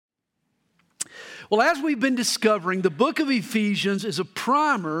Well, as we've been discovering, the book of Ephesians is a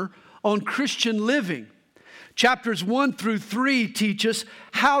primer on Christian living. Chapters 1 through 3 teach us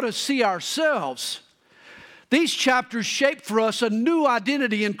how to see ourselves. These chapters shape for us a new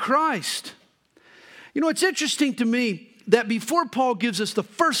identity in Christ. You know, it's interesting to me that before Paul gives us the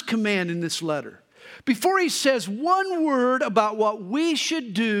first command in this letter, before he says one word about what we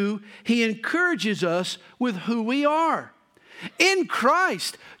should do, he encourages us with who we are. In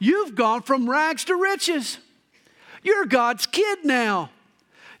Christ, you've gone from rags to riches. You're God's kid now.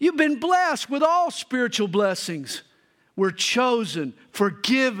 You've been blessed with all spiritual blessings. We're chosen,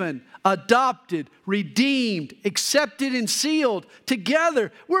 forgiven, adopted, redeemed, accepted, and sealed.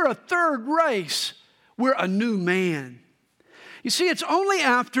 Together, we're a third race. We're a new man. You see, it's only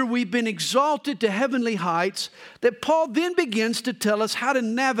after we've been exalted to heavenly heights that Paul then begins to tell us how to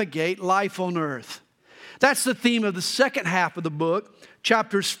navigate life on earth. That's the theme of the second half of the book,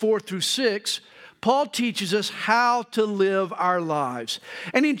 chapters 4 through 6. Paul teaches us how to live our lives.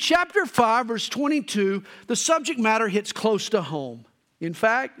 And in chapter 5, verse 22, the subject matter hits close to home. In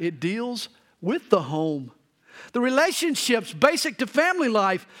fact, it deals with the home. The relationships basic to family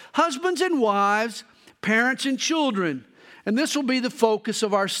life, husbands and wives, parents and children. And this will be the focus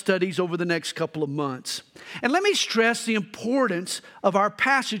of our studies over the next couple of months. And let me stress the importance of our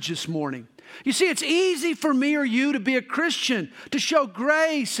passage this morning. You see, it's easy for me or you to be a Christian, to show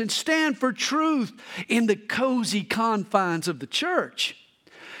grace and stand for truth in the cozy confines of the church.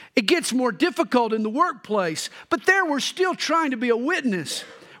 It gets more difficult in the workplace, but there we're still trying to be a witness.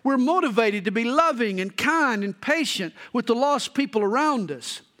 We're motivated to be loving and kind and patient with the lost people around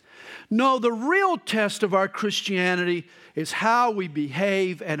us. No, the real test of our Christianity is how we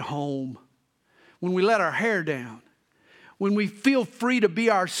behave at home. When we let our hair down. When we feel free to be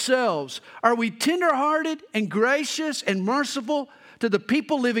ourselves. Are we tenderhearted and gracious and merciful to the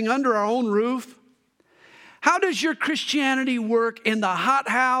people living under our own roof? How does your Christianity work in the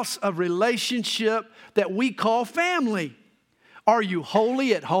hothouse of relationship that we call family? Are you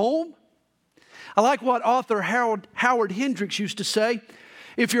holy at home? I like what author Howard Hendricks used to say.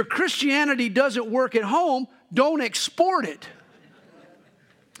 If your Christianity doesn't work at home, don't export it.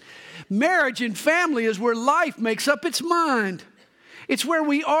 Marriage and family is where life makes up its mind. It's where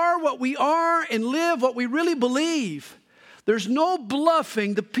we are what we are and live what we really believe. There's no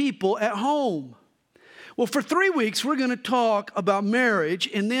bluffing the people at home. Well, for 3 weeks, we're going to talk about marriage.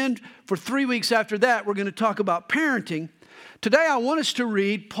 And then for 3 weeks after that, we're going to talk about parenting. Today, I want us to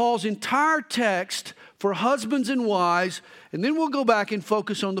read Paul's entire text for husbands and wives. And then we'll go back and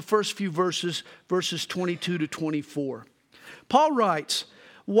focus on the first few verses 22 to 24. Paul writes,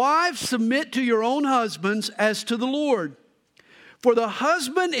 "Wives, submit to your own husbands as to the Lord. For the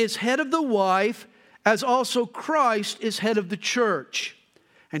husband is head of the wife, as also Christ is head of the church,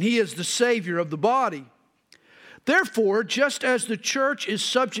 and he is the Savior of the body. Therefore, just as the church is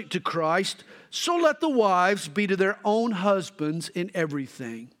subject to Christ, so let the wives be to their own husbands in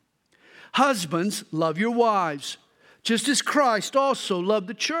everything. Husbands, love your wives, just as Christ also loved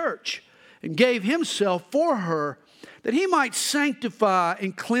the church and gave himself for her, that he might sanctify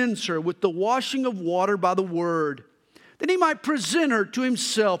and cleanse her with the washing of water by the word, that he might present her to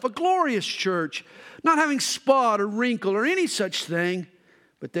himself a glorious church, not having spot or wrinkle or any such thing,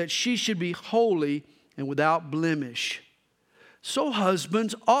 but that she should be holy and without blemish. So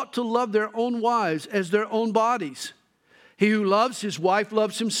husbands ought to love their own wives as their own bodies. He who loves his wife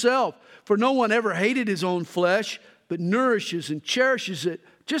loves himself, for no one ever hated his own flesh, but nourishes and cherishes it,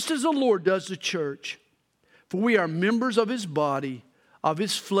 just as the Lord does the church. For we are members of his body, of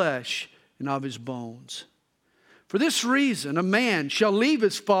his flesh, and of his bones. For this reason, a man shall leave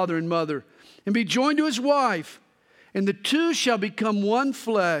his father and mother and be joined to his wife, and the two shall become one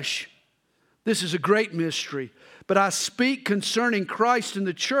flesh. This is a great mystery, but I speak concerning Christ and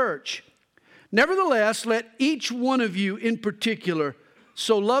the church. Nevertheless, let each one of you in particular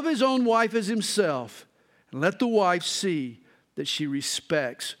so love his own wife as himself, and let the wife see that she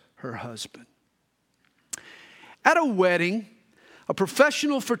respects her husband." At a wedding, a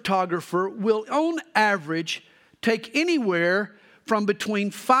professional photographer will on average take anywhere from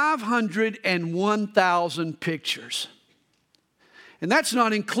between 500 and 1,000 pictures. And that's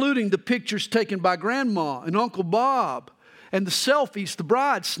not including the pictures taken by Grandma and Uncle Bob and the selfies the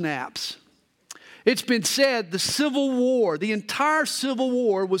bride snaps. It's been said the Civil War, the entire Civil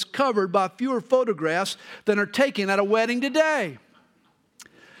War, was covered by fewer photographs than are taken at a wedding today.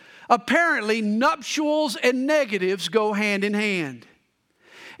 Apparently, nuptials and negatives go hand in hand.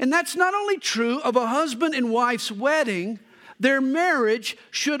 And that's not only true of a husband and wife's wedding, their marriage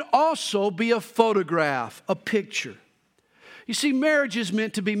should also be a photograph, a picture. You see, marriage is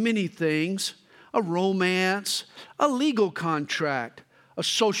meant to be many things. a romance, a legal contract, a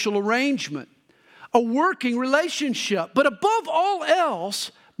social arrangement, a working relationship. But above all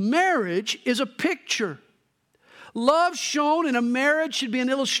else, marriage is a picture. Love shown in a marriage should be an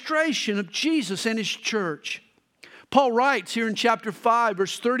illustration of Jesus and His church. Paul writes here in chapter 5,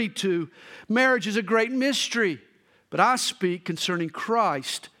 verse 32, marriage is a great mystery, but I speak concerning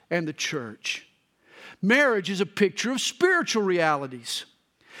Christ and the church. Marriage is a picture of spiritual realities.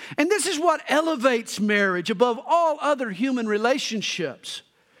 And this is what elevates marriage above all other human relationships.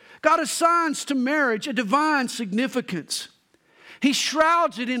 God assigns to marriage a divine significance. He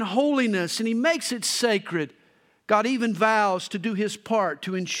shrouds it in holiness and He makes it sacred. God even vows to do His part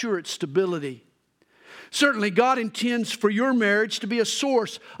to ensure its stability. Certainly, God intends for your marriage to be a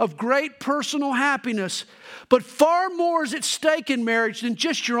source of great personal happiness, but far more is at stake in marriage than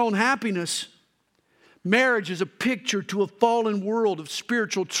just your own happiness. Marriage is a picture to a fallen world of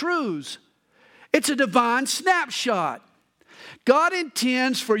spiritual truths. It's a divine snapshot. God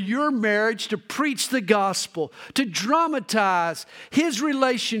intends for your marriage to preach the gospel, to dramatize His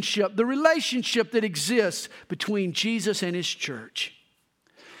relationship, the relationship that exists between Jesus and His church.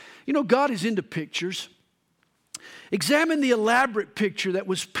 You know, God is into pictures. Examine the elaborate picture that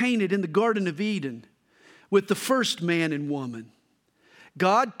was painted in the Garden of Eden with the first man and woman.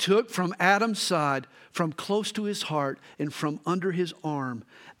 God took from Adam's side, from close to his heart, and from under his arm,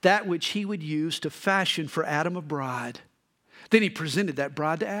 that which He would use to fashion for Adam a bride. Then He presented that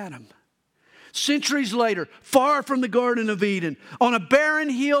bride to Adam. Centuries later, far from the Garden of Eden, on a barren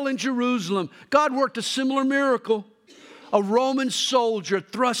hill in Jerusalem, God worked a similar miracle. A Roman soldier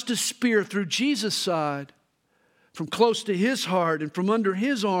thrust a spear through Jesus' side. From close to His heart and from under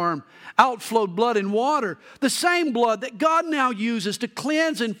His arm outflowed blood and water. The same blood that God now uses to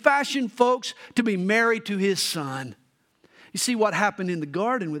cleanse and fashion folks to be married to His Son. You see, what happened in the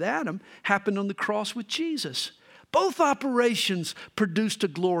garden with Adam happened on the cross with Jesus. Both operations produced a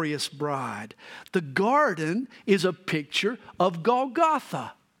glorious bride. The garden is a picture of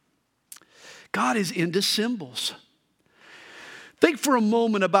Golgotha. God is into symbols. Think for a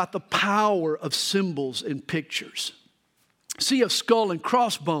moment about the power of symbols and pictures. See a skull and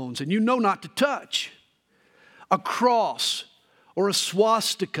crossbones and you know not to touch. A cross or a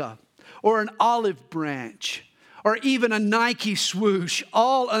swastika or an olive branch or even a Nike swoosh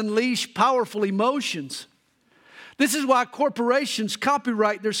all unleash powerful emotions. This is why corporations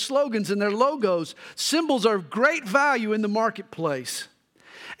copyright their slogans and their logos. Symbols are of great value in the marketplace.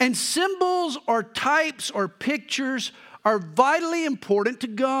 And symbols or types or pictures are vitally important to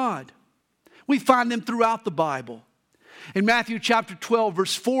God. We find them throughout the Bible. In Matthew chapter 12,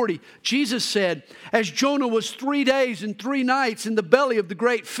 verse 40, Jesus said, as Jonah was 3 days and 3 nights in the belly of the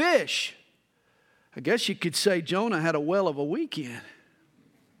great fish. I guess you could say Jonah had a whale of a weekend.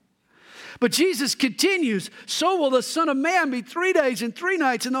 But Jesus continues, so will the Son of Man be 3 days and 3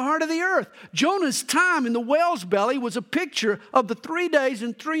 nights in the heart of the earth. Jonah's time in the whale's belly was a picture of the 3 days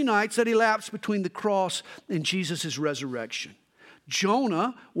and 3 nights that elapsed between the cross and Jesus' resurrection.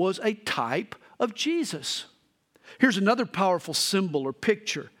 Jonah was a type of Jesus. Here's another powerful symbol or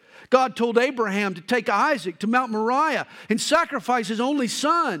picture. God told Abraham to take Isaac to Mount Moriah and sacrifice his only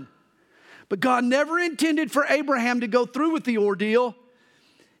son. But God never intended for Abraham to go through with the ordeal.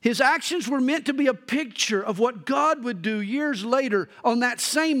 His actions were meant to be a picture of what God would do years later on that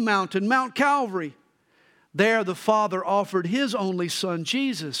same mountain, Mount Calvary. There the Father offered His only Son,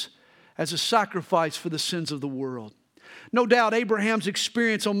 Jesus, as a sacrifice for the sins of the world. No doubt Abraham's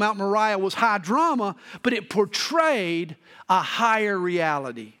experience on Mount Moriah was high drama, but it portrayed a higher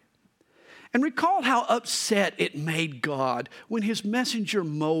reality. And recall how upset it made God when His messenger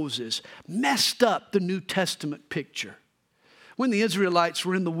Moses messed up the New Testament picture. When the Israelites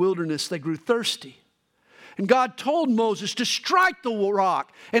were in the wilderness, they grew thirsty. And God told Moses to strike the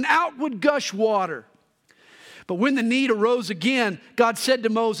rock, and out would gush water. But when the need arose again, God said to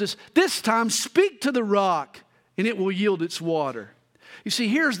Moses, this time speak to the rock, and it will yield its water. You see,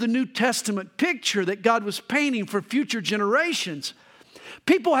 here's the New Testament picture that God was painting for future generations.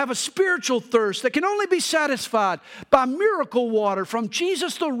 People have a spiritual thirst that can only be satisfied by miracle water from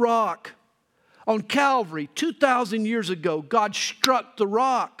Jesus the rock. On Calvary, 2,000 years ago, God struck the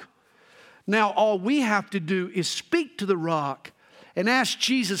rock. Now all we have to do is speak to the rock and ask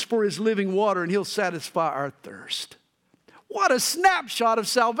Jesus for His living water, and He'll satisfy our thirst. What a snapshot of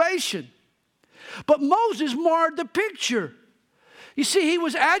salvation. But Moses marred the picture. You see, he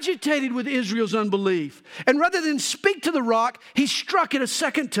was agitated with Israel's unbelief. And rather than speak to the rock, he struck it a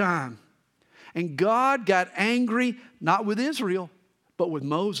second time. And God got angry, not with Israel, but with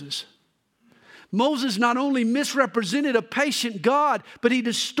Moses. Moses not only misrepresented a patient God, but he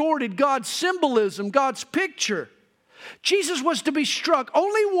distorted God's symbolism, God's picture. Jesus was to be struck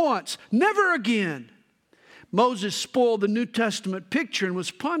only once, never again. Moses spoiled the New Testament picture and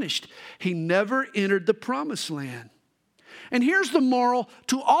was punished. He never entered the promised land. And here's the moral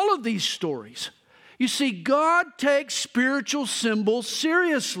to all of these stories. You see, God takes spiritual symbols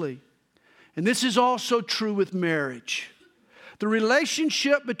seriously. And this is also true with marriage. The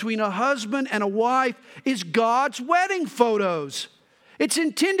relationship between a husband and a wife is God's wedding photos. It's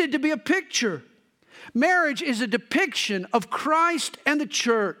intended to be a picture. Marriage is a depiction of Christ and the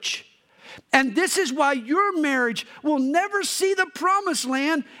church. And this is why your marriage will never see the promised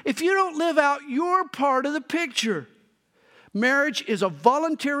land if you don't live out your part of the picture. Marriage is a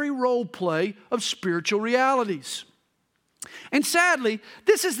voluntary role play of spiritual realities. And sadly,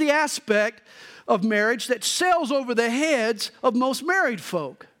 this is the aspect of marriage that sails over the heads of most married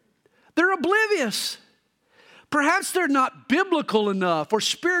folk. They're oblivious. Perhaps they're not biblical enough or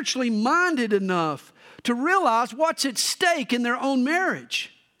spiritually minded enough to realize what's at stake in their own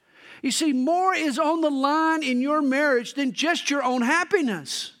marriage. You see, more is on the line in your marriage than just your own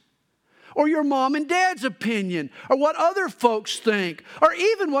happiness, or your mom and dad's opinion, or what other folks think, or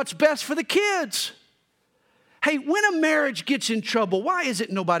even what's best for the kids. Hey, when a marriage gets in trouble, why is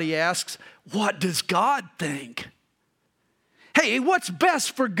it nobody asks, what does God think? Hey, what's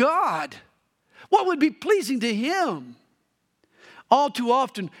best for God? What would be pleasing to Him? All too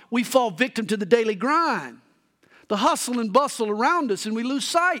often, we fall victim to the daily grind, the hustle and bustle around us, and we lose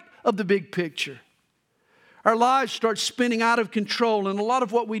sight of the big picture. Our lives start spinning out of control, and a lot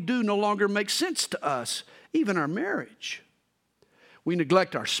of what we do no longer makes sense to us, even our marriage. We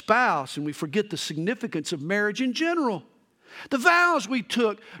neglect our spouse, and we forget the significance of marriage in general. The vows we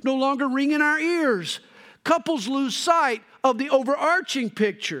took no longer ring in our ears. Couples lose sight of the overarching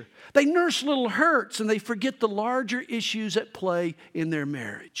picture. They nurse little hurts, and they forget the larger issues at play in their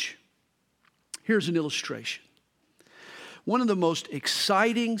marriage. Here's an illustration. One of the most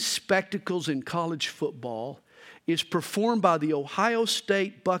exciting spectacles in college football is performed by the Ohio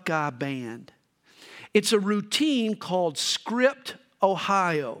State Buckeye Band. It's a routine called Script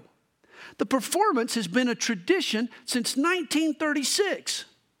Ohio. The performance has been a tradition since 1936.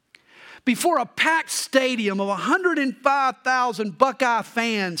 Before a packed stadium of 105,000 Buckeye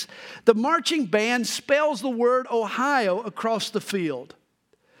fans, the marching band spells the word Ohio across the field.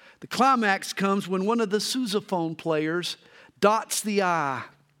 The climax comes when one of the sousaphone players dots the I.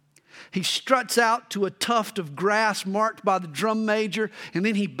 He struts out to a tuft of grass marked by the drum major, and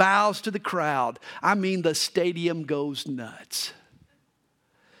then he bows to the crowd. I mean, the stadium goes nuts.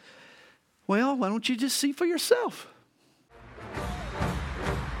 Well, why don't you just see for yourself?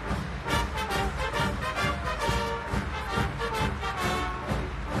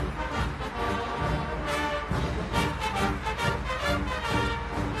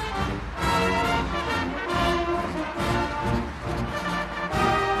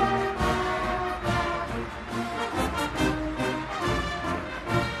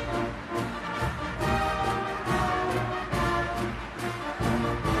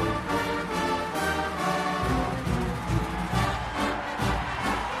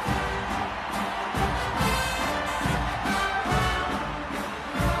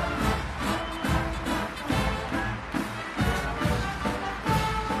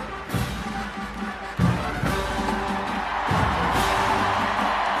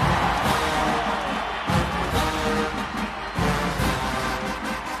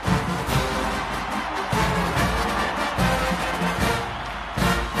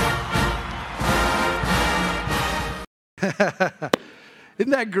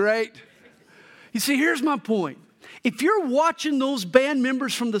 Isn't that great? You see, here's my point. If you're watching those band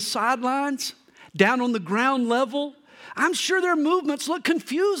members from the sidelines, down on the ground level, I'm sure their movements look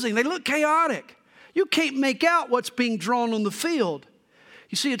confusing. They look chaotic. You can't make out what's being drawn on the field.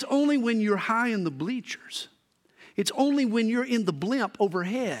 You see, it's only when you're high in the bleachers, it's only when you're in the blimp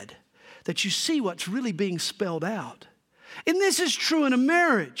overhead that you see what's really being spelled out. And this is true in a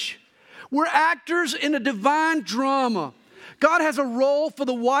marriage. We're actors in a divine drama. God has a role for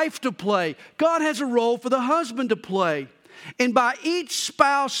the wife to play. God has a role for the husband to play. And by each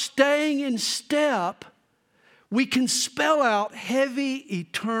spouse staying in step, we can spell out heavy,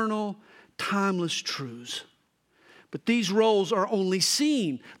 eternal, timeless truths. But these roles are only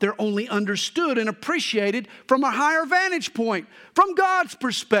seen. They're only understood and appreciated from a higher vantage point, from God's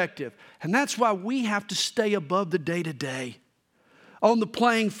perspective. And that's why we have to stay above the day-to-day. On the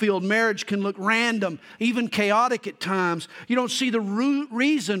playing field, marriage can look random, even chaotic at times. You don't see the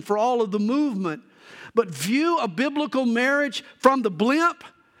reason for all of the movement. But view a biblical marriage from the blimp,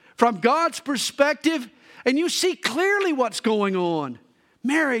 From God's perspective, and you see clearly what's going on,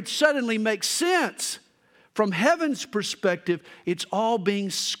 marriage suddenly makes sense. From heaven's perspective, it's all being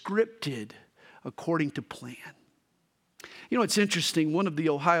scripted according to plan. You know, it's interesting. One of the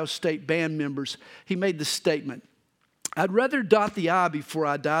Ohio State band members, he made this statement: I'd rather dot the I before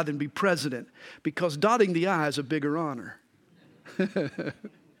I die than be president, because dotting the I is a bigger honor.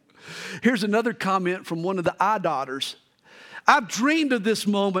 Here's another comment from one of the I dotters. I've dreamed of this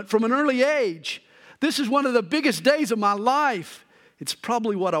moment from an early age. This is one of the biggest days of my life. It's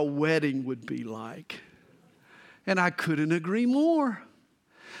probably what a wedding would be like. And I couldn't agree more.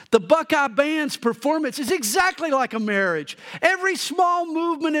 The Buckeye Band's performance is exactly like a marriage. Every small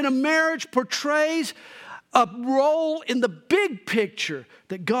movement in a marriage portrays a role in the big picture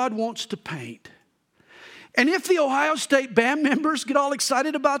that God wants to paint. And if the Ohio State band members get all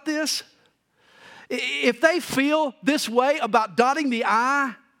excited about this, if they feel this way about dotting the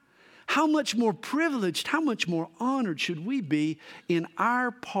I, how much more privileged, how much more honored should we be in our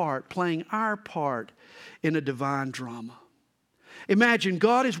part, playing our part in a divine drama? Imagine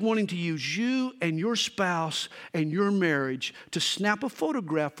God is wanting to use you and your spouse and your marriage to snap a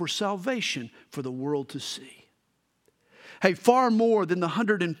photograph for salvation for the world to see. Hey, far more than the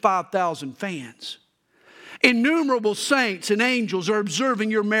 105,000 fans. Innumerable saints and angels are observing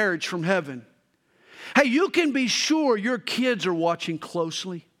your marriage from heaven. Hey, you can be sure your kids are watching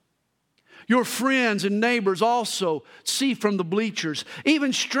closely. Your friends and neighbors also see from the bleachers.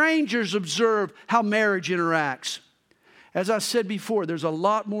 Even strangers observe how marriage interacts. As I said before, there's a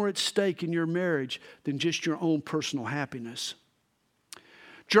lot more at stake in your marriage than just your own personal happiness.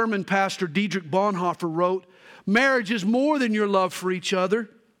 German pastor Dietrich Bonhoeffer wrote, marriage is more than your love for each other.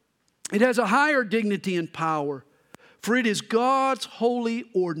 It has a higher dignity and power, for it is God's holy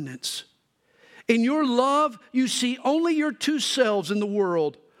ordinance. In your love, you see only your two selves in the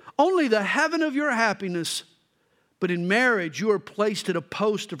world, only the heaven of your happiness. But in marriage, you are placed at a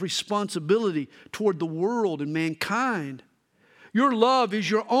post of responsibility toward the world and mankind. Your love is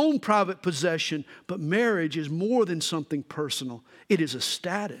your own private possession, but marriage is more than something personal. It is a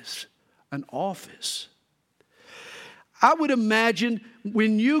status, an office. I would imagine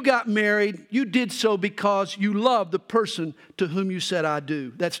when you got married, you did so because you loved the person to whom you said, I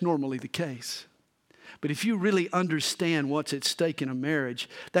do. That's normally the case. But if you really understand what's at stake in a marriage,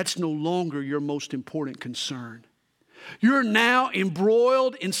 that's no longer your most important concern. You're now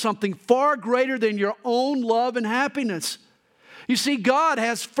embroiled in something far greater than your own love and happiness. You see, God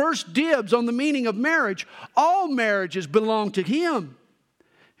has first dibs on the meaning of marriage. All marriages belong to Him.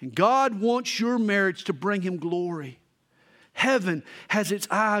 And God wants your marriage to bring Him glory. Heaven has its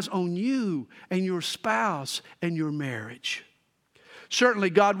eyes on you and your spouse and your marriage. Certainly,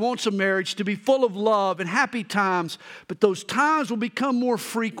 God wants a marriage to be full of love and happy times, but those times will become more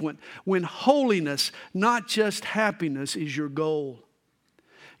frequent when holiness, not just happiness, is your goal.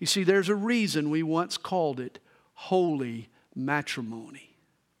 You see, there's a reason we once called it holy matrimony.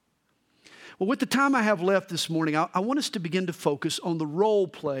 Well, with the time I have left this morning, I want us to begin to focus on the role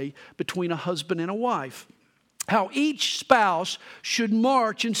play between a husband and a wife. How each spouse should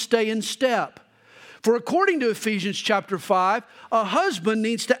march and stay in step. For according to Ephesians chapter 5, a husband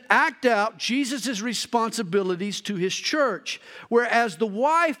needs to act out Jesus' responsibilities to his church, whereas the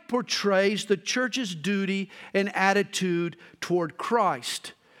wife portrays the church's duty and attitude toward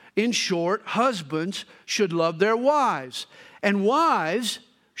Christ. In short, husbands should love their wives, and wives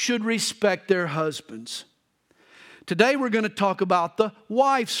should respect their husbands. Today we're going to talk about the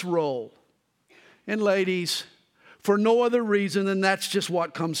wife's role. And ladies, for no other reason than that's just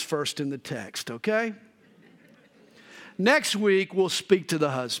what comes first in the text, okay? Next week, we'll speak to the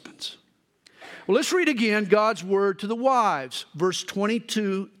husbands. Well, let's read again God's word to the wives, verse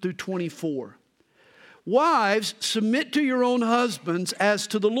 22 through 24. Wives, submit to your own husbands as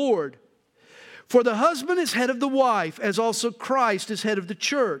to the Lord. For the husband is head of the wife, as also Christ is head of the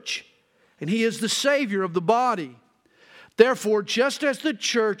church, and He is the Savior of the body. Therefore, just as the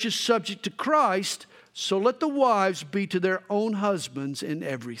church is subject to Christ, so let the wives be to their own husbands in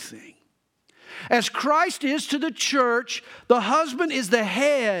everything. As Christ is to the church, the husband is the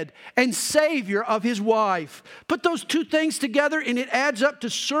head and Savior of his wife. Put those two things together and it adds up to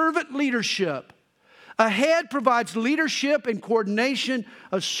servant leadership. A head provides leadership and coordination.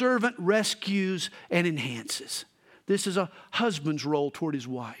 A servant rescues and enhances. This is a husband's role toward his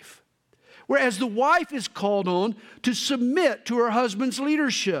wife. Whereas the wife is called on to submit to her husband's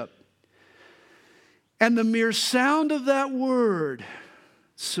leadership. And the mere sound of that word,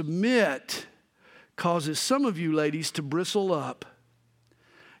 submit, causes some of you ladies to bristle up.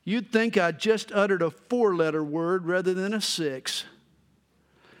 You'd think I just uttered a 4-letter word rather than a 6.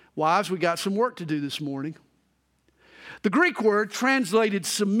 Wives, we got some work to do this morning. The Greek word translated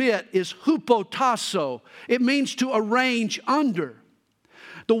submit is hupotasso. It means to arrange under.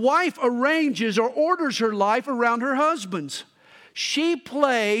 The wife arranges or orders her life around her husband's. She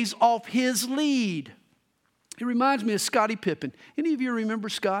plays off his lead. It reminds me of Scottie Pippen. Any of you remember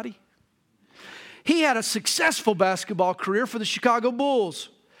Scottie? He had a successful basketball career for the Chicago Bulls.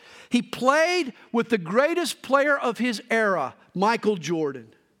 He played with the greatest player of his era, Michael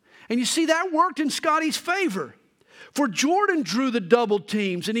Jordan. And you see, that worked in Scottie's favor. For Jordan drew the double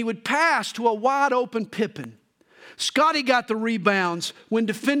teams, and he would pass to a wide open Pippen. Scottie got the rebounds when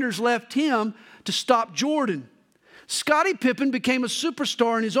defenders left him to stop Jordan. Scottie Pippen became a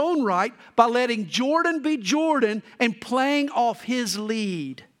superstar in his own right by letting Jordan be Jordan and playing off his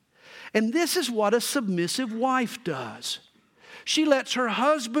lead. And this is what a submissive wife does. She lets her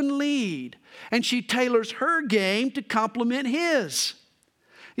husband lead, and she tailors her game to complement his.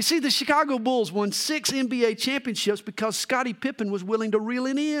 You see, the Chicago Bulls won 6 NBA championships because Scottie Pippen was willing to reel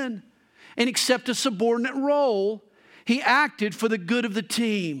it in and accept a subordinate role. He acted for the good of the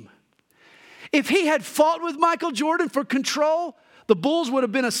team. If he had fought with Michael Jordan for control, the Bulls would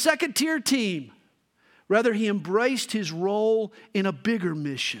have been a second-tier team. Rather, he embraced his role in a bigger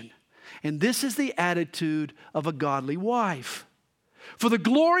mission. And this is the attitude of a godly wife. For the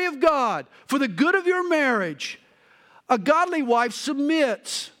glory of God, for the good of your marriage, a godly wife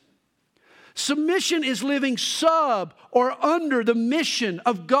submits. Submission is living sub or under the mission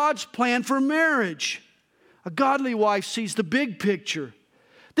of God's plan for marriage. A godly wife sees the big picture.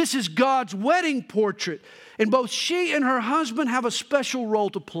 This is God's wedding portrait, and both she and her husband have a special role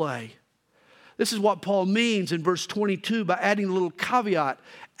to play. This is what Paul means in verse 22 by adding a little caveat,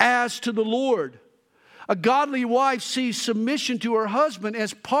 as to the Lord. A godly wife sees submission to her husband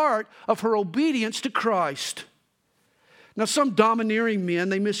as part of her obedience to Christ. Now, some domineering men,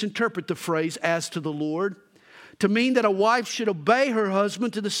 they misinterpret the phrase, as to the Lord, to mean that a wife should obey her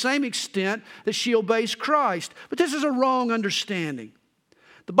husband to the same extent that she obeys Christ. But this is a wrong understanding.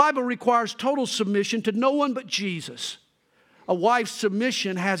 The Bible requires total submission to no one but Jesus. A wife's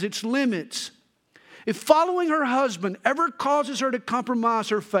submission has its limits. If following her husband ever causes her to compromise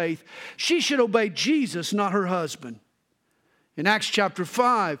her faith, she should obey Jesus, not her husband. In Acts chapter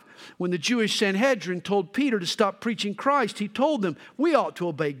 5, when the Jewish Sanhedrin told Peter to stop preaching Christ, he told them, we ought to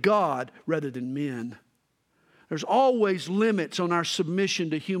obey God rather than men. There's always limits on our submission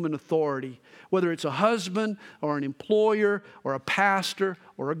to human authority, whether it's a husband or an employer or a pastor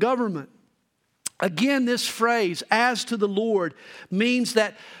or a government. Again, this phrase, as to the Lord, means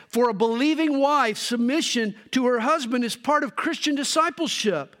that for a believing wife, submission to her husband is part of Christian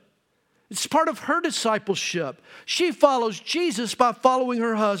discipleship. It's part of her discipleship. She follows Jesus by following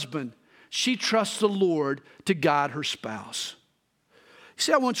her husband. She trusts the Lord to guide her spouse. You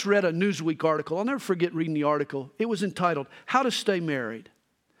see, I once read a Newsweek article. I'll never forget reading the article. It was entitled, How to Stay Married.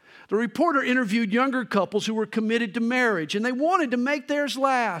 The reporter interviewed younger couples who were committed to marriage, and they wanted to make theirs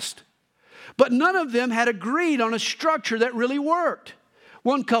last. But none of them had agreed on a structure that really worked.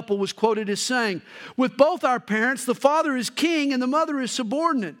 One couple was quoted as saying, with both our parents, the father is king and the mother is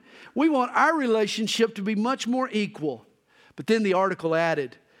subordinate. We want our relationship to be much more equal. But then the article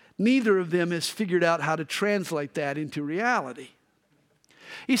added, neither of them has figured out how to translate that into reality.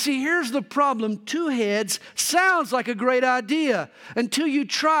 You see, here's the problem. Two heads sounds like a great idea until you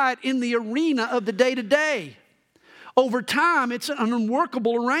try it in the arena of the day-to-day. Over time, it's an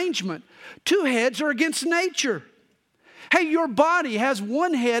unworkable arrangement. Two heads are against nature. Hey, your body has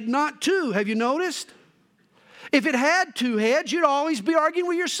one head, not two. Have you noticed? If it had two heads, you'd always be arguing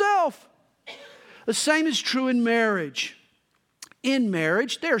with yourself. The same is true in marriage. In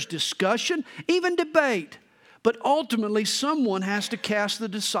marriage, there's discussion, even debate. But ultimately, someone has to cast the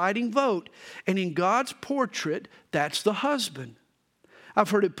deciding vote. And in God's portrait, that's the husband. I've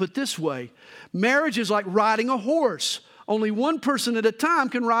heard it put this way. Marriage is like riding a horse. Only one person at a time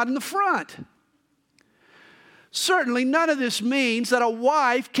can ride in the front. Certainly, none of this means that a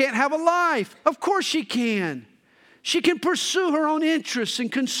wife can't have a life. Of course she can. She can pursue her own interests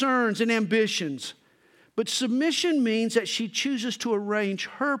and concerns and ambitions. But submission means that she chooses to arrange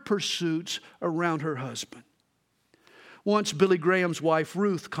her pursuits around her husband. Once Billy Graham's wife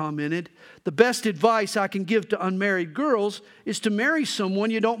Ruth commented, the best advice I can give to unmarried girls is to marry someone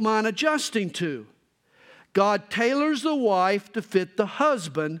you don't mind adjusting to. God tailors the wife to fit the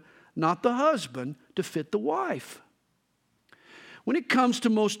husband, not the husband to fit the wife. When it comes to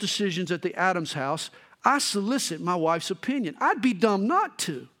most decisions at the Adams house, I solicit my wife's opinion. I'd be dumb not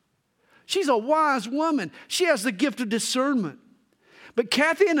to. She's a wise woman. She has the gift of discernment. But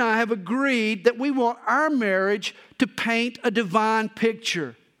Kathy and I have agreed that we want our marriage to paint a divine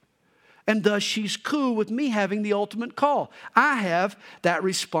picture. and thus she's cool with me having the ultimate call. I have that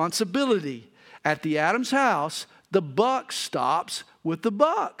responsibility. At the Adams house, the buck stops with the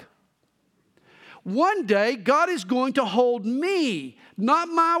buck. One day, God is going to hold me, not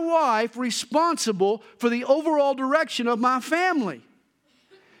my wife, responsible for the overall direction of my family.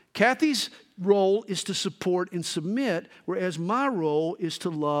 Kathy's role is to support and submit, whereas my role is to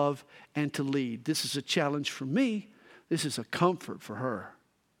love and to lead. This is a challenge for me. This is a comfort for her.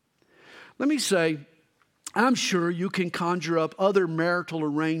 Let me say, I'm sure you can conjure up other marital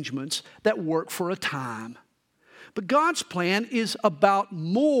arrangements that work for a time. But God's plan is about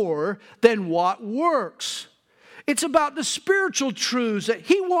more than what works. It's about the spiritual truths that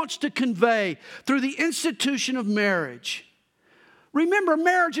He wants to convey through the institution of marriage. Remember,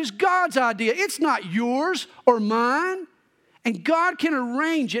 marriage is God's idea. It's not yours or mine. And God can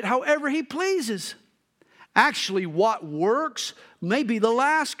arrange it however He pleases. Actually, what works may be the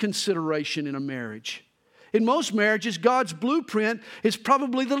last consideration in a marriage. In most marriages, God's blueprint is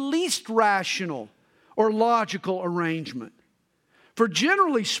probably the least rational or logical arrangement. For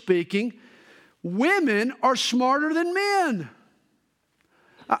generally speaking, women are smarter than men.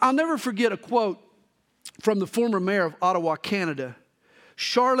 I'll never forget a quote from the former mayor of Ottawa, Canada.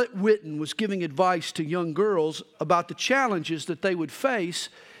 Charlotte Whitten was giving advice to young girls about the challenges that they would face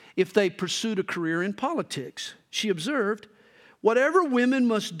if they pursued a career in politics. She observed, "Whatever women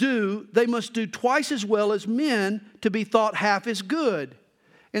must do, they must do twice as well as men to be thought half as good."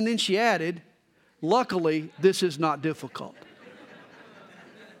 And then she added, "Luckily, this is not difficult."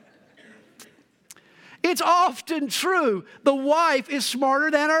 It's often true. The wife is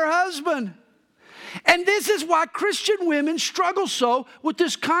smarter than her husband. And this is why Christian women struggle so with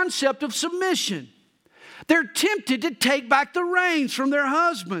this concept of submission. They're tempted to take back the reins from their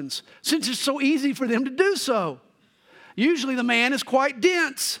husbands since it's so easy for them to do so. Usually the man is quite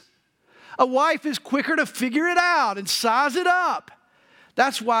dense. A wife is quicker to figure it out and size it up.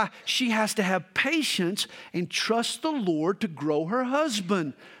 That's why she has to have patience and trust the Lord to grow her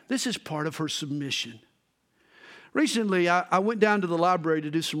husband. This is part of her submission. Recently, I went down to the library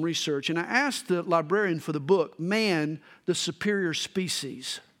to do some research, and I asked the librarian for the book, Man, the Superior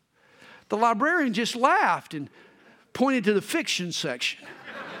Species. The librarian just laughed and pointed to the fiction section.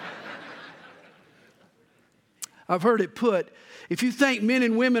 I've heard it put, if you think men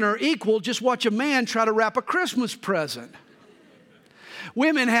and women are equal, just watch a man try to wrap a Christmas present.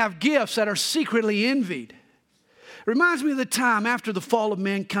 Women have gifts that are secretly envied. It reminds me of the time after the fall of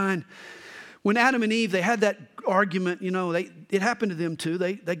mankind when Adam and Eve, they had that argument, it happened to them too.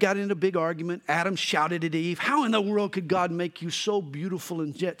 They got in a big argument. Adam shouted at Eve, "How in the world could God make you so beautiful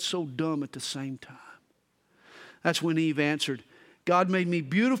and yet so dumb at the same time?" That's when Eve answered, "God made me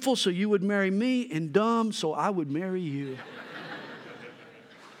beautiful so you would marry me and dumb so I would marry you."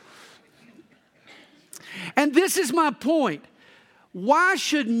 And this is my point. Why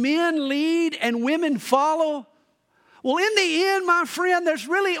should men lead and women follow? Well, in the end, my friend, there's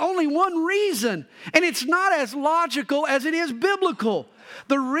really only one reason, and it's not as logical as it is biblical.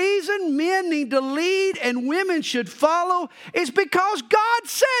 The reason men need to lead and women should follow is because God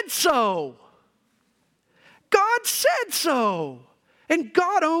said so. God said so, and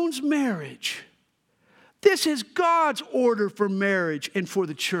God owns marriage. This is God's order for marriage and for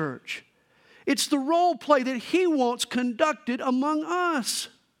the church. It's the role play that He wants conducted among us.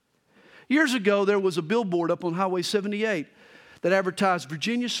 Years ago, there was a billboard up on Highway 78 that advertised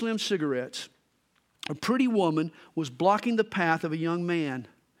Virginia Slim cigarettes. A pretty woman was blocking the path of a young man.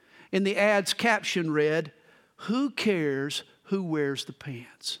 And the ad's caption read, "Who cares who wears the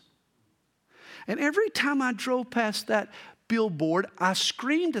pants?" And every time I drove past that billboard, I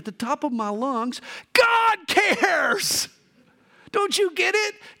screamed at the top of my lungs, "God cares!" Don't you get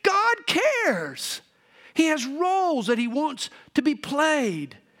it? God cares. He has roles that He wants to be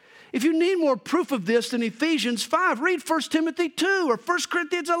played. If you need more proof of this than Ephesians 5, read 1 Timothy 2 or 1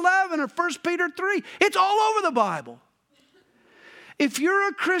 Corinthians 11 or 1 Peter 3. It's all over the Bible. If you're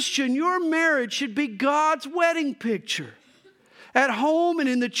a Christian, your marriage should be God's wedding picture. At home and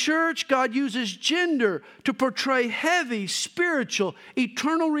in the church, God uses gender to portray heavy, spiritual,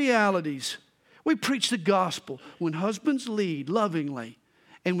 eternal realities. We preach the gospel when husbands lead lovingly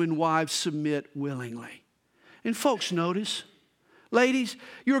and when wives submit willingly. And folks, notice, ladies,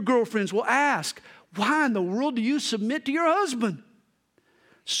 your girlfriends will ask, "Why in the world do you submit to your husband?"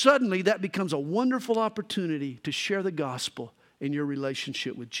 Suddenly, that becomes a wonderful opportunity to share the gospel in your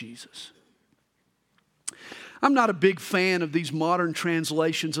relationship with Jesus. I'm not a big fan of these modern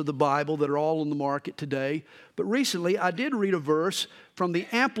translations of the Bible that are all on the market today, but recently I did read a verse from the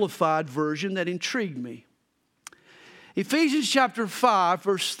Amplified version that intrigued me. Ephesians chapter 5,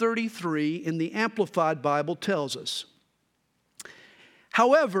 verse 33 in the Amplified Bible tells us,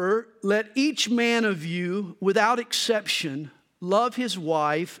 however, let each man of you, without exception, love his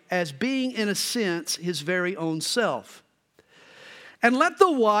wife as being, in a sense, his very own self. And let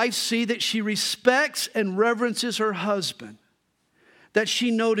the wife see that she respects and reverences her husband, that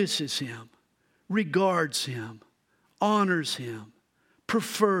she notices him, regards him, honors him,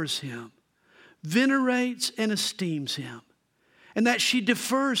 prefers him, venerates and esteems him, and that she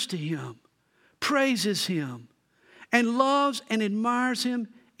defers to him, praises him, and loves and admires him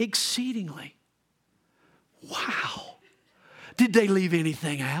exceedingly. Wow. Did they leave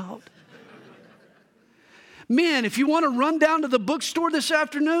anything out? Men, if you want to run down to the bookstore this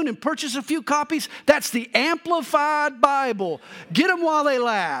afternoon and purchase a few copies, that's the Amplified Bible. Get them while they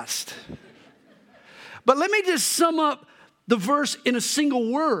last. But let me just sum up the verse in a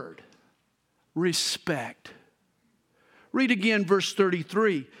single word. Respect. Read again verse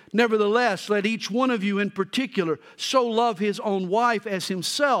 33. Nevertheless, let each one of you in particular so love his own wife as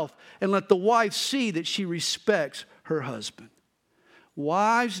himself, and let the wife see that she respects her husband.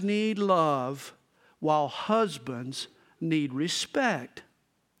 Wives need love, while husbands need respect.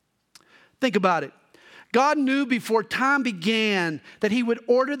 Think about it. God knew before time began that he would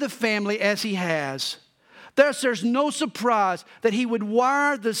order the family as he has. Thus, there's no surprise that he would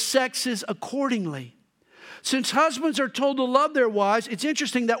wire the sexes accordingly. Since husbands are told to love their wives, it's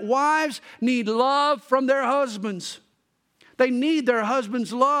interesting that wives need love from their husbands. They need their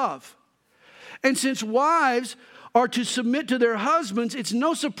husband's love. And since wives are to submit to their husbands, it's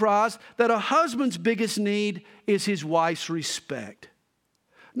no surprise that a husband's biggest need is his wife's respect.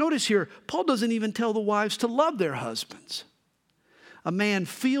 Notice here, Paul doesn't even tell the wives to love their husbands. A man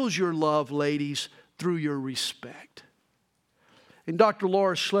feels your love, ladies, through your respect. In Dr.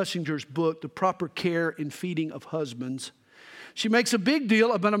 Laura Schlesinger's book, The Proper Care and Feeding of Husbands, she makes a big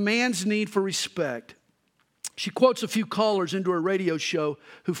deal about a man's need for respect. She quotes a few callers into her radio show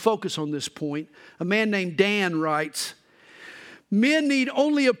who focus on this point. A man named Dan writes, men need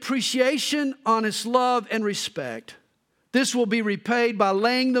only appreciation, honest love, and respect. This will be repaid by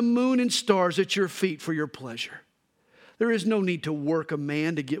laying the moon and stars at your feet for your pleasure. There is no need to work a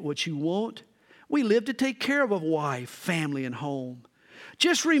man to get what you want. We live to take care of a wife, family, and home.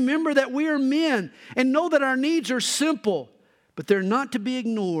 Just remember that we are men and know that our needs are simple, but they're not to be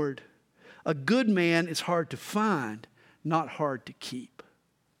ignored. A good man is hard to find, not hard to keep.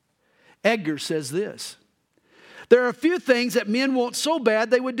 Edgar says this, there are a few things that men want so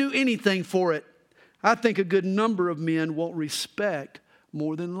bad they would do anything for it. I think a good number of men want respect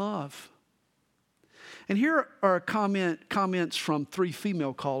more than love. And here are comments from 3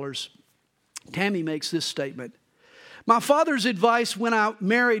 female callers. Tammy makes this statement. My father's advice when I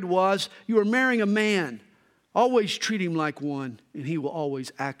married was, you are marrying a man. Always treat him like one, and he will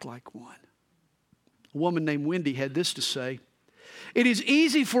always act like one. A woman named Wendy had this to say. It is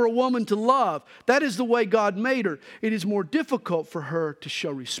easy for a woman to love. That is the way God made her. It is more difficult for her to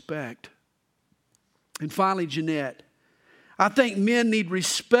show respect. And finally, Jeanette. I think men need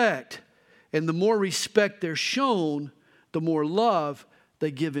respect. And the more respect they're shown, the more love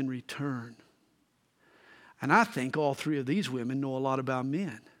they give in return. And I think all 3 of these women know a lot about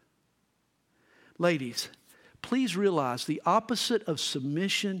men. Ladies, please realize the opposite of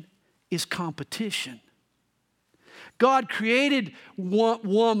submission is competition. God created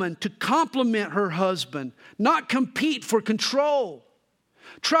woman to complement her husband, not compete for control.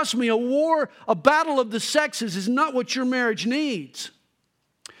 Trust me, a battle of the sexes is not what your marriage needs.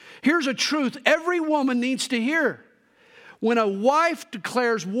 Here's a truth every woman needs to hear. When a wife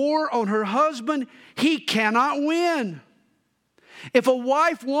declares war on her husband, he cannot win. If a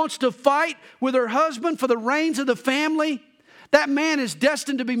wife wants to fight with her husband for the reins of the family, that man is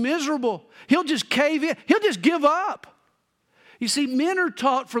destined to be miserable. He'll just cave in. He'll just give up. You see, men are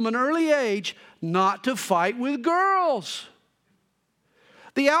taught from an early age not to fight with girls.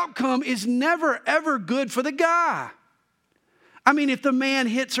 The outcome is never, ever good for the guy. I mean, if the man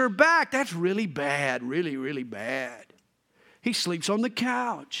hits her back, that's really bad, really, really bad. He sleeps on the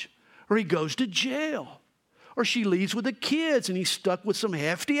couch, or he goes to jail, or she leaves with the kids and he's stuck with some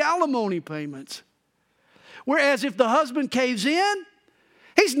hefty alimony payments. Whereas if the husband caves in,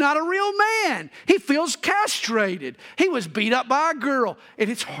 he's not a real man. He feels castrated. He was beat up by a girl, and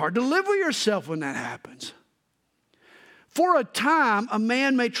it's hard to live with yourself when that happens. For a time, a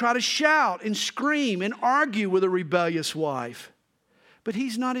man may try to shout and scream and argue with a rebellious wife, but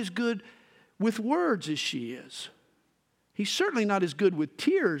he's not as good with words as she is. He's certainly not as good with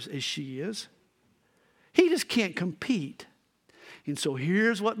tears as she is. He just can't compete. And so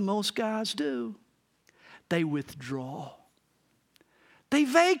here's what most guys do. they withdraw. They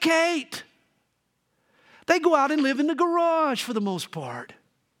vacate. They go out and live in the garage for the most part.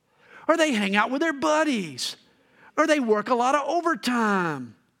 Or they hang out with their buddies. Or they work a lot of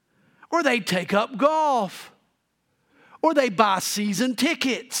overtime. Or they take up golf. Or they buy season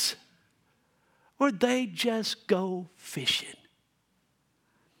tickets. Or they just go fishing.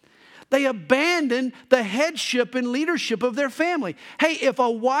 They abandon the headship and leadership of their family. Hey, if a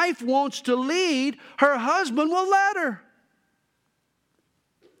wife wants to lead, her husband will let her.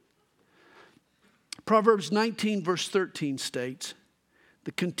 Proverbs 19 verse 13 states,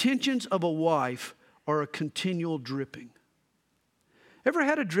 the contentions of a wife are a continual dripping. Ever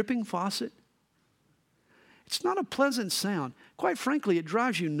had a dripping faucet? It's not a pleasant sound. Quite frankly, it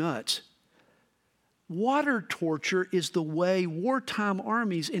drives you nuts. Water torture is the way wartime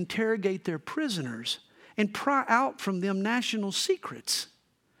armies interrogate their prisoners and pry out from them national secrets.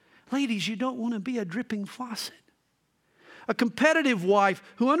 Ladies, you don't want to be a dripping faucet. A competitive wife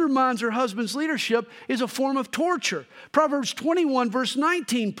who undermines her husband's leadership is a form of torture. Proverbs 21 verse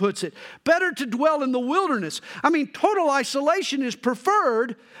 19 puts it, better to dwell in the wilderness. Total isolation is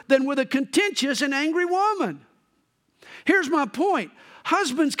preferred than with a contentious and angry woman. Here's my point.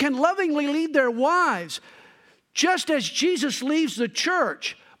 Husbands can lovingly lead their wives just as Jesus leads the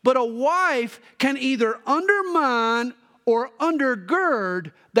church. But a wife can either undermine or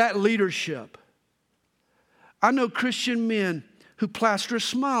undergird that leadership. I know Christian men who plaster a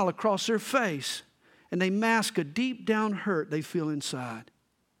smile across their face and they mask a deep down hurt they feel inside.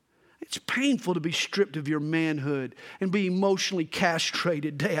 It's painful to be stripped of your manhood and be emotionally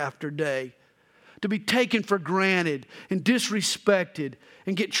castrated day after day. To be taken for granted and disrespected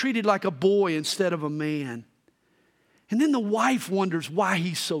and get treated like a boy instead of a man. And then the wife wonders why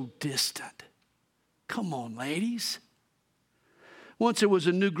he's so distant. Come on, ladies. Once there was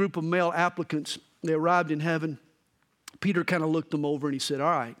a new group of male applicants. They arrived in heaven. Peter kind of looked them over and he said,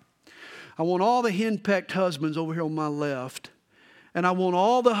 all right, I want all the henpecked husbands over here on my left. And I want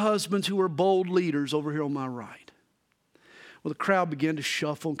all the husbands who are bold leaders over here on my right. Well, the crowd began to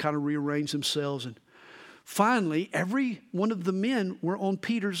shuffle and kind of rearrange themselves. And finally, every one of the men were on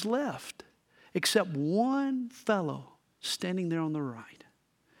Peter's left, except one fellow standing there on the right.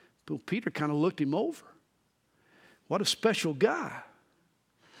 But Peter kind of looked him over. What a special guy.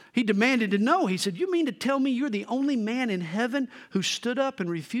 He demanded to know. He said, you mean to tell me you're the only man in heaven who stood up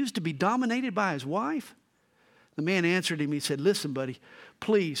and refused to be dominated by his wife? The man answered him. He said, listen, buddy,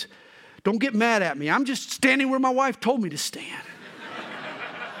 please don't get mad at me. I'm just standing where my wife told me to stand.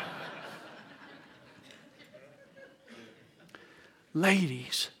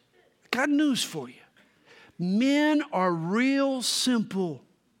 Ladies, I got news for you. Men are real simple.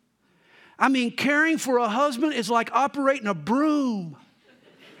 Caring for a husband is like operating a broom.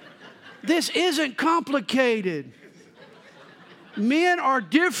 This isn't complicated. Men are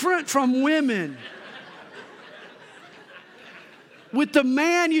different from women. With the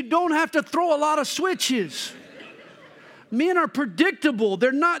man, you don't have to throw a lot of switches. Men are predictable.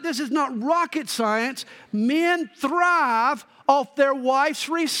 This is not rocket science. Men thrive off their wife's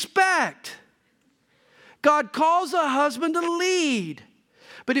respect. God calls a husband to lead.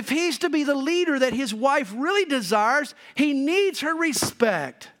 But if he's to be the leader that his wife really desires, he needs her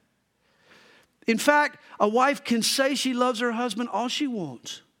respect. In fact, a wife can say she loves her husband all she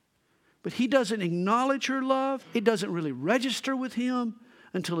wants, but he doesn't acknowledge her love. It doesn't really register with him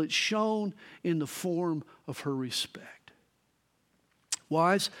until it's shown in the form of her respect.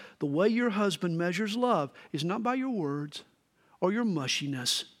 Wives, the way your husband measures love is not by your words or your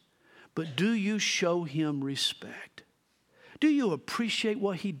mushiness, but do you show him respect? Do you appreciate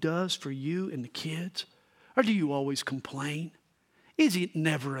what he does for you and the kids? Or do you always complain? Is it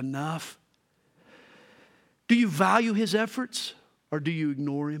never enough? Do you value his efforts or do you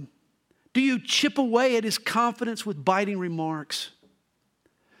ignore him? Do you chip away at his confidence with biting remarks?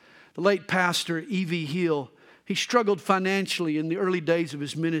 The late pastor E.V. Hill, he struggled financially in the early days of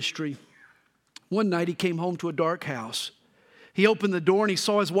his ministry. One night he came home to a dark house. He opened the door and he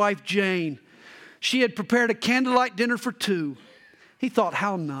saw his wife Jane. She had prepared a candlelight dinner for two. He thought,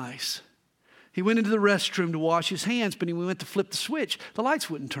 how nice. He went into the restroom to wash his hands, but when he went to flip the switch, the lights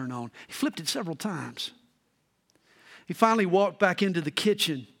wouldn't turn on. He flipped it several times. He finally walked back into the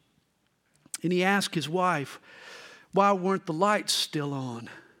kitchen and he asked his wife, why weren't the lights still on?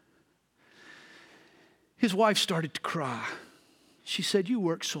 His wife started to cry. She said, you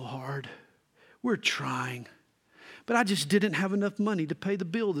work so hard. We're trying. But I just didn't have enough money to pay the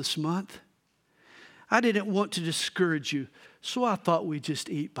bill this month. I didn't want to discourage you, so I thought we'd just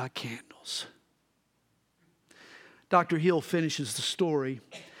eat by candles. Dr. Hill finishes the story.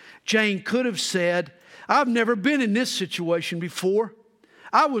 Jane could have said, I've never been in this situation before.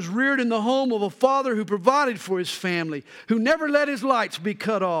 I was reared in the home of a father who provided for his family, who never let his lights be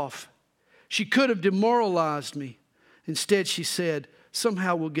cut off. She could have demoralized me. Instead, she said,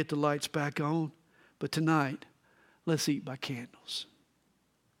 somehow we'll get the lights back on. But tonight, let's eat by candles.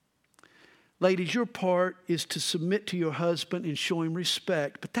 Ladies, your part is to submit to your husband and show him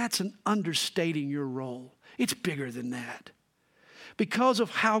respect. But that's an understating your role. It's bigger than that. Because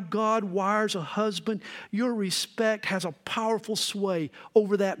of how God wires a husband, your respect has a powerful sway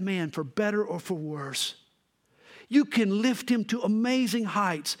over that man, for better or for worse. You can lift him to amazing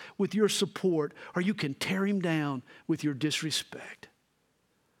heights with your support, or you can tear him down with your disrespect.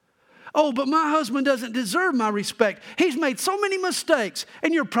 Oh, but my husband doesn't deserve my respect. He's made so many mistakes.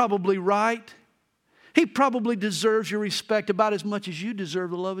 And you're probably right. He probably deserves your respect about as much as you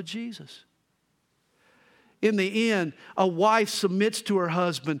deserve the love of Jesus. In the end, a wife submits to her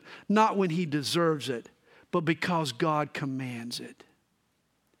husband not when he deserves it, but because God commands it.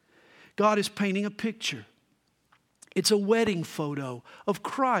 God is painting a picture. It's a wedding photo of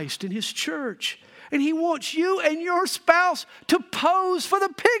Christ and His church. And He wants you and your spouse to pose for the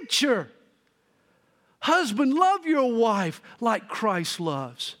picture. Husband, love your wife like Christ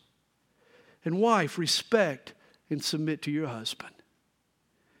loves. And wife, respect and submit to your husband.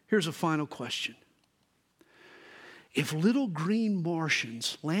 Here's a final question. If little green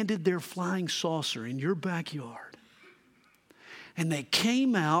Martians landed their flying saucer in your backyard, and they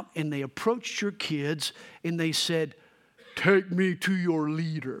came out and they approached your kids and they said, take me to your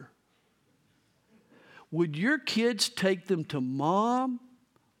leader, would your kids take them to mom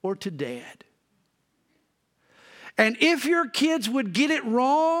or to dad? And if your kids would get it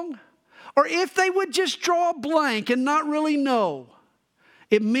wrong, or if they would just draw a blank and not really know,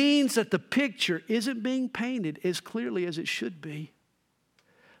 it means that the picture isn't being painted as clearly as it should be.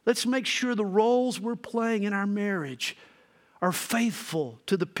 Let's make sure the roles we're playing in our marriage are faithful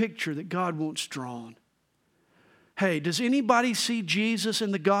to the picture that God wants drawn. Hey, does anybody see Jesus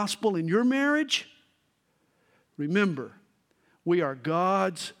in the gospel in your marriage? Remember, we are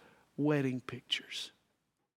God's wedding pictures.